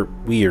another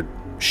weird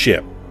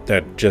ship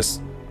that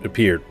just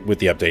appeared with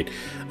the update.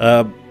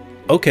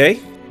 Okay.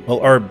 Well,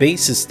 our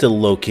base is still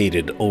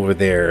located over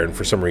there, and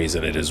for some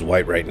reason it is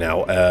white right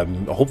now.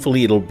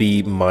 Hopefully it'll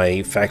be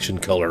my faction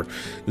color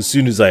as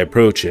soon as I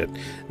approach it.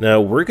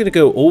 Now, we're going to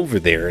go over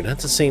there, and at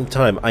the same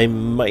time, I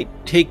might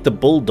take the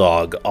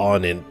Bulldog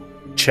on and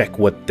check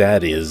what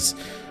that is.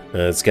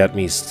 It's got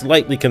me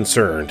slightly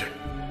concerned.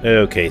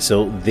 Okay,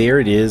 so there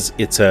it is.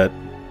 It's a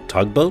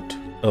tugboat?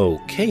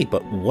 Okay,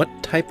 but what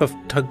type of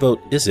tugboat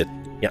is it?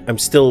 Yeah, I'm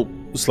still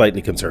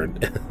slightly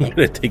concerned. I'm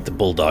gonna take the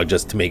Bulldog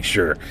just to make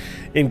sure,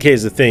 in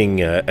case the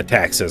thing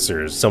attacks us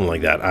or something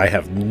like that. I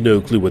have no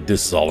clue what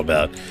this is all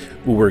about.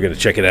 We're gonna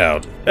check it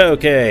out.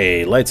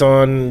 Okay, lights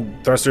on,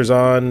 thrusters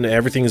on,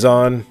 everything's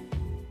on.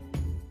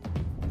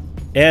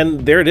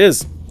 And there it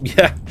is.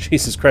 Yeah,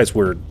 Jesus Christ,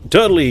 we're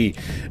totally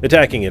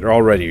attacking it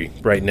already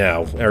right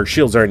now. Our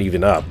shields aren't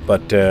even up,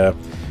 but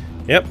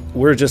yep,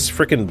 we're just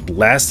freaking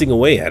blasting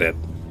away at it.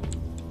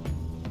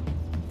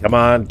 Come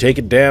on, take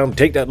it down.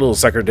 Take that little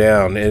sucker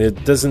down. And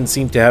it doesn't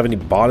seem to have any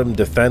bottom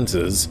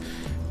defenses.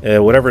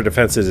 Whatever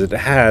defenses it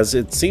has,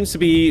 it seems to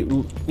be,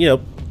 you know,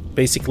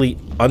 basically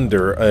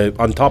under,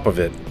 on top of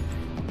it.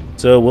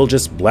 So we'll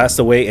just blast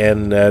away,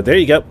 and there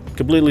you go.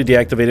 Completely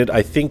deactivated.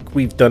 I think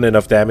we've done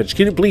enough damage.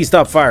 Can you please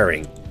stop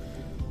firing?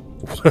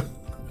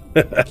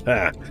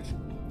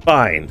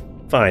 Fine.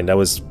 Fine. That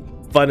was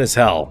fun as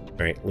hell.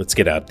 All right, let's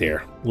get out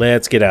there.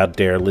 Let's get out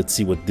there. Let's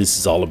see what this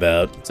is all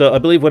about. So I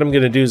believe what I'm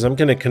going to do is I'm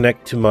going to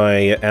connect to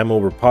my ammo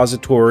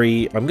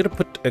repository. I'm going to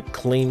put a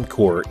claim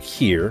core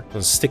here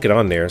and stick it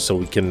on there so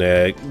we can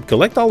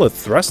collect all the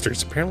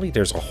thrusters. Apparently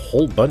there's a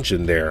whole bunch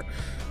in there.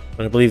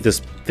 And I believe this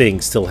thing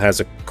still has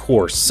a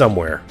core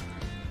somewhere.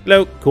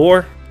 Hello,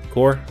 core?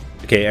 Core?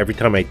 Okay, every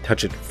time I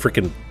touch it,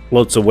 freaking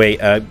floats away.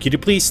 Could you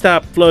please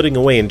stop floating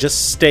away and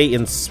just stay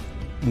in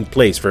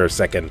place for a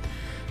second?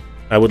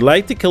 I would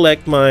like to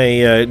collect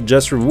my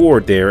just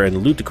reward there and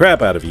loot the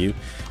crap out of you,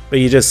 but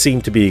you just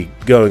seem to be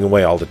going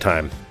away all the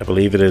time. I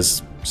believe it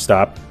is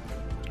stopped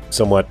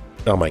somewhat.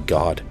 Oh my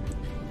god.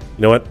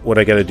 You know what? What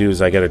I gotta do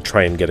is I gotta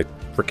try and get a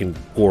freaking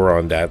core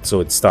on that so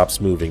it stops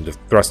moving. The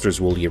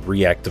thrusters will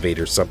reactivate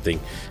or something.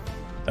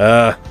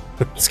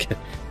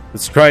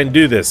 Let's try and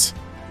do this.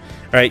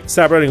 Alright,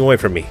 stop running away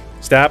from me.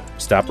 Stop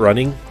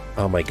running.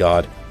 Oh my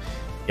god.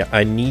 Yeah,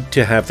 I need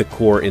to have the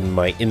core in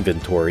my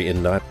inventory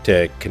and not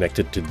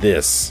connected to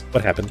this.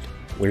 What happened?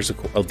 Where's the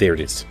core? Oh, there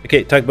it is.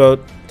 Okay, tugboat,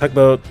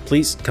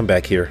 please come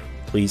back here.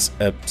 Please,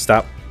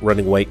 stop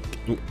running away.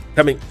 I'm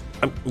coming.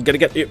 I'm gonna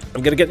get you.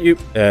 I'm gonna get you.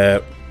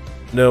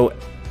 No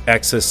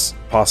access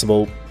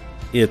possible.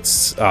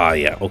 It's,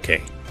 yeah,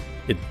 okay.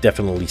 It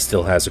definitely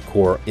still has a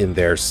core in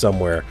there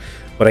somewhere,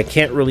 but I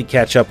can't really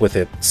catch up with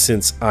it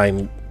since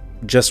I'm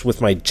just with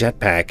my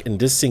jetpack, and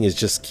this thing is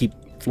just keep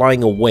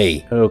flying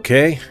away.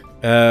 Okay.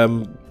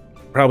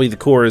 Probably the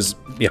core is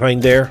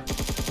behind there.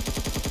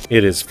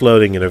 It is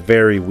floating in a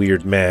very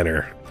weird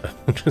manner.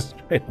 I'm just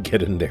trying to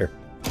get in there.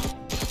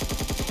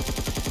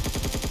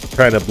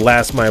 Trying to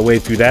blast my way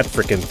through that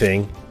frickin'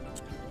 thing.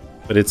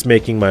 But it's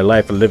making my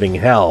life a living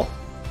hell.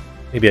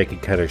 Maybe I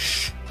could kind of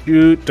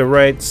shoot the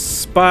right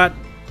spot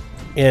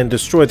and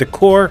destroy the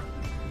core.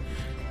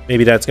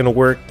 Maybe that's gonna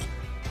work.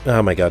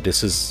 Oh my god,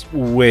 this is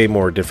way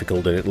more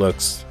difficult than it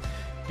looks.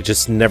 It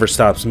just never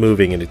stops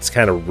moving, and it's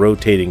kind of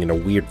rotating in a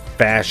weird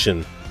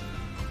fashion.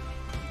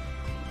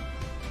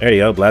 There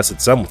you go,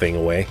 blasted something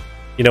away.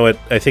 You know what?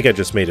 I think I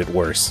just made it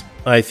worse.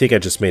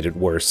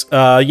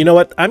 You know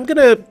what? I'm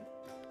gonna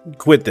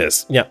quit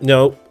this. Yeah,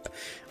 no.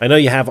 I know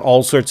you have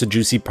all sorts of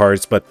juicy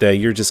parts, but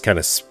you're just kind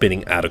of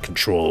spinning out of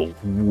control.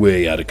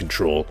 Way out of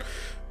control.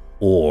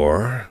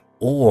 Or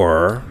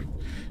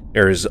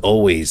there is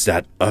always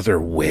that other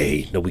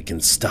way that we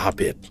can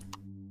stop it.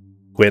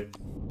 Quit.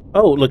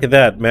 Oh, look at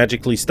that.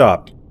 Magically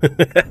stopped.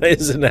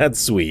 Isn't that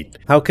sweet?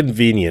 How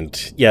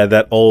convenient. Yeah,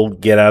 that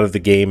old get out of the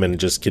game and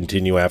just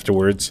continue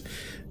afterwards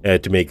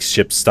to make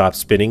ships stop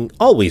spinning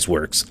always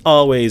works.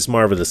 Always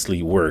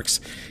marvelously works.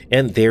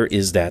 And there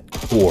is that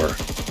core.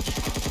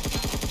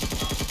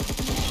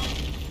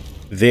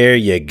 There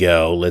you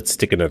go. Let's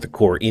stick another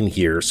core in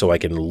here so I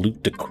can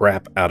loot the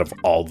crap out of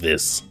all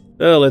this.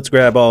 Oh, let's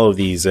grab all of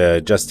these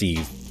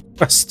Justy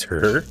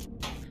Buster.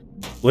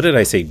 What did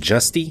I say?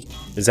 Justy?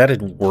 Is that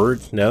a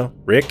word? No?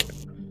 Rick?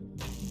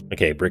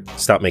 Okay, Rick,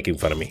 stop making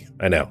fun of me.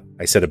 I know.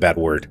 I said a bad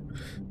word.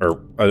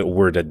 Or a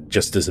word that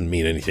just doesn't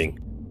mean anything.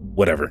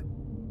 Whatever.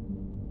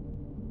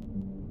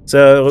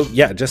 So,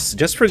 yeah,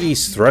 just for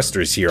these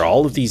thrusters here,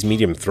 all of these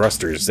medium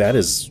thrusters, that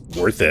is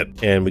worth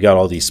it. And we got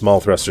all these small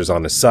thrusters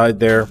on the side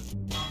there.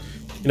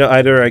 You know,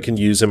 either I can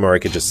use them or I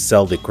could just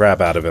sell the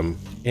crap out of them.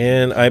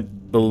 And I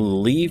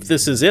believe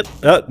this is it.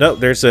 Oh, no,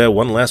 there's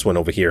one last one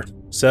over here.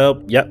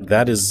 So, yeah,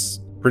 that is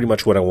pretty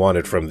much what I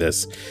wanted from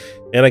this.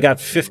 And I got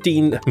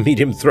 15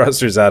 medium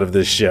thrusters out of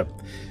this ship.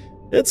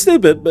 It's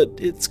stupid, but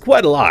it's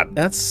quite a lot.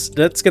 That's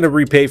going to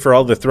repay for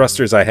all the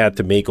thrusters I had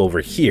to make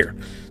over here.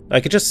 I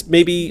could just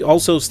maybe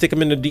also stick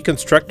them in a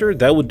deconstructor.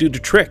 That would do the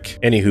trick.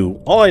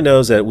 Anywho, all I know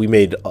is that we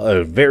made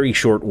a very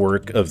short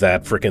work of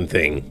that frickin'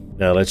 thing.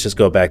 Now let's just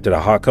go back to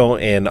the Hako,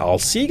 and I'll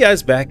see you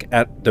guys back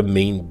at the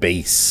main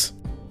base.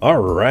 All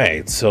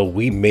right, so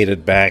we made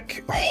it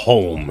back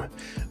home.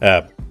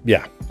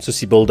 Yeah, so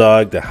see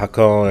Bulldog, the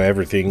Hakon,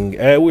 everything.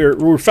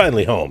 We're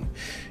finally home,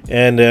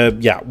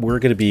 and yeah, we're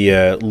gonna be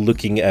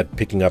looking at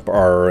picking up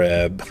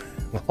our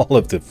all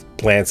of the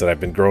plants that I've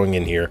been growing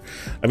in here.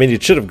 I mean,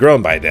 it should have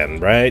grown by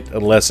then, right?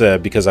 Unless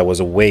because I was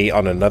away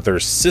on another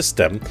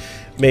system,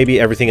 maybe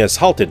everything has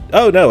halted.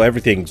 Oh no,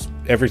 everything's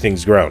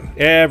grown.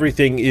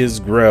 Everything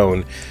is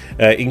grown,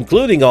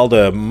 including all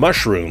the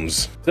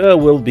mushrooms. So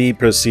we'll be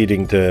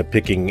proceeding to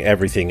picking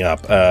everything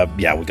up.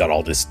 Yeah, we got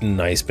all this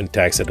nice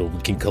pentax that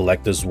we can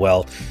collect as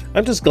well.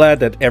 I'm just glad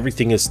that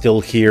everything is still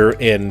here,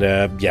 and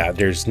yeah,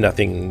 there's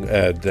nothing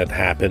that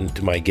happened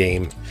to my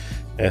game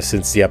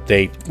since the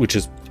update, which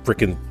is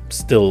freaking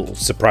still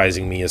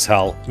surprising me as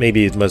hell.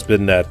 Maybe it must have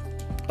been that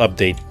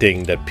update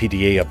thing, that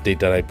PDA update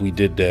that we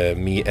did,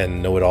 me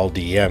and Know It All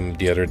DM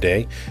the other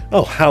day.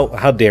 Oh,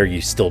 how dare you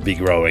still be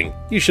growing?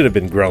 You should have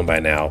been grown by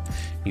now,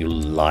 you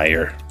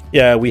liar.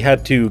 Yeah, we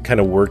had to kind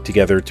of work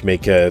together to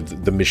make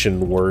the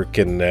mission work,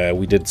 and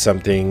we did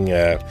something,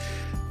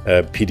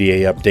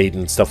 PDA update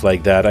and stuff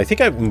like that. I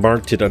think I've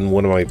marked it on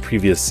one of my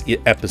previous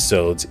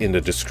episodes in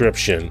the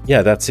description.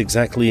 Yeah, that's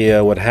exactly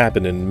what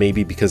happened, and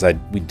maybe because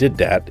we did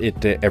that,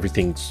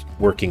 everything's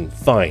working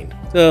fine.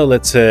 So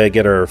let's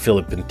get our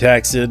Philip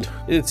pentaxid.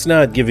 It's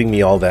not giving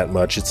me all that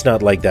much. It's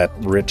not like that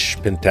rich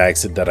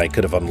pentaxid that I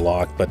could have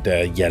unlocked, but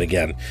yet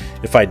again,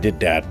 if I did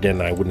that,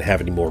 then I wouldn't have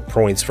any more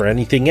points for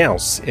anything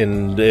else.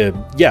 And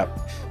yeah,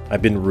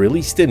 I've been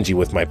really stingy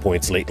with my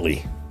points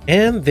lately.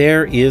 And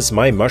there is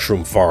my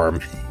mushroom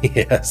farm.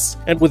 Yes.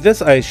 And with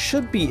this, I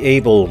should be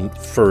able,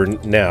 for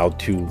now,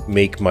 to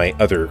make my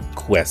other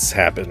quests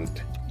happen.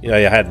 You know, I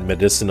had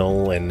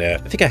medicinal, and I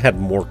think I had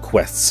more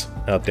quests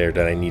out there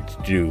that I need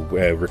to do,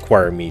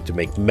 require me to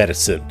make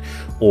medicine,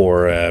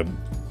 or,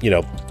 you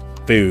know,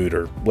 food,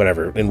 or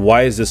whatever. And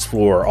why is this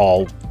floor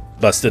all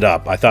busted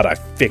up? I thought I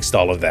fixed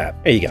all of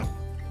that. There you go.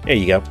 There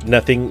you go.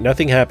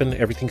 Nothing happened.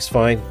 Everything's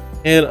fine.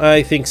 And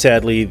I think,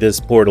 sadly,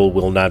 this portal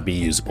will not be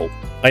usable.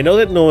 I know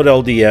that Know It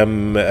All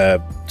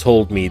DM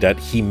told me that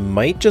he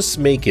might just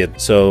make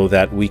it so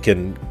that we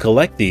can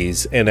collect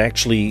these and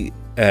actually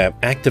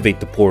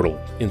activate the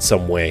portal in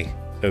some way,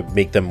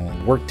 make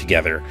them work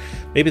together.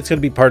 Maybe it's going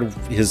to be part of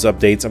his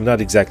updates. I'm not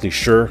exactly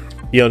sure.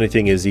 The only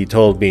thing is, he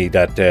told me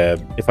that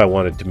if I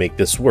wanted to make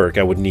this work,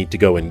 I would need to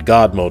go in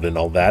God mode and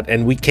all that,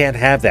 and we can't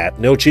have that.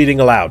 No cheating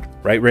allowed.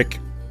 Right, Rick?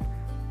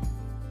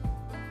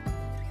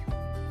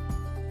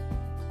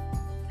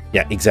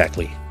 Yeah,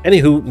 exactly.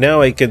 Anywho,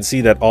 now I can see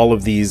that all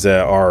of these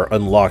are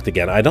unlocked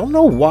again. I don't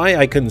know why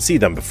I couldn't see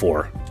them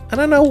before. I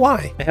don't know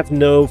why. I have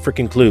no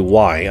freaking clue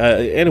why.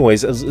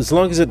 Anyways, as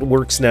long as it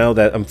works now,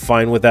 that I'm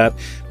fine with that.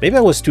 Maybe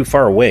I was too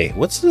far away.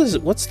 What's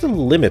the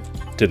limit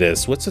to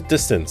this? What's the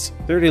distance?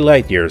 30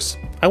 light years.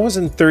 I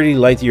wasn't 30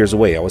 light years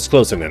away. I was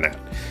closer than that.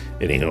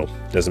 Anyhow,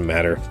 doesn't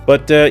matter.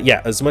 But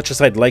yeah, as much as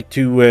I'd like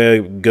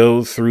to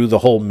go through the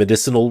whole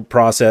medicinal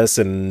process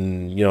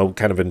and, you know,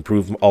 kind of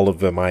improve all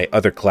of my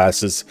other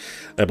classes,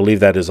 I believe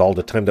that is all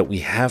the time that we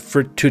have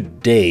for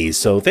today.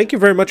 So thank you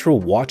very much for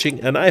watching,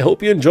 and I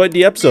hope you enjoyed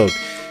the episode.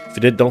 If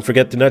you did, don't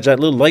forget to nudge that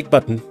little like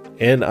button,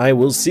 and I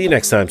will see you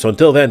next time. So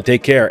until then,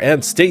 take care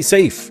and stay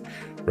safe.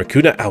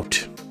 Rakoona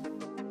out.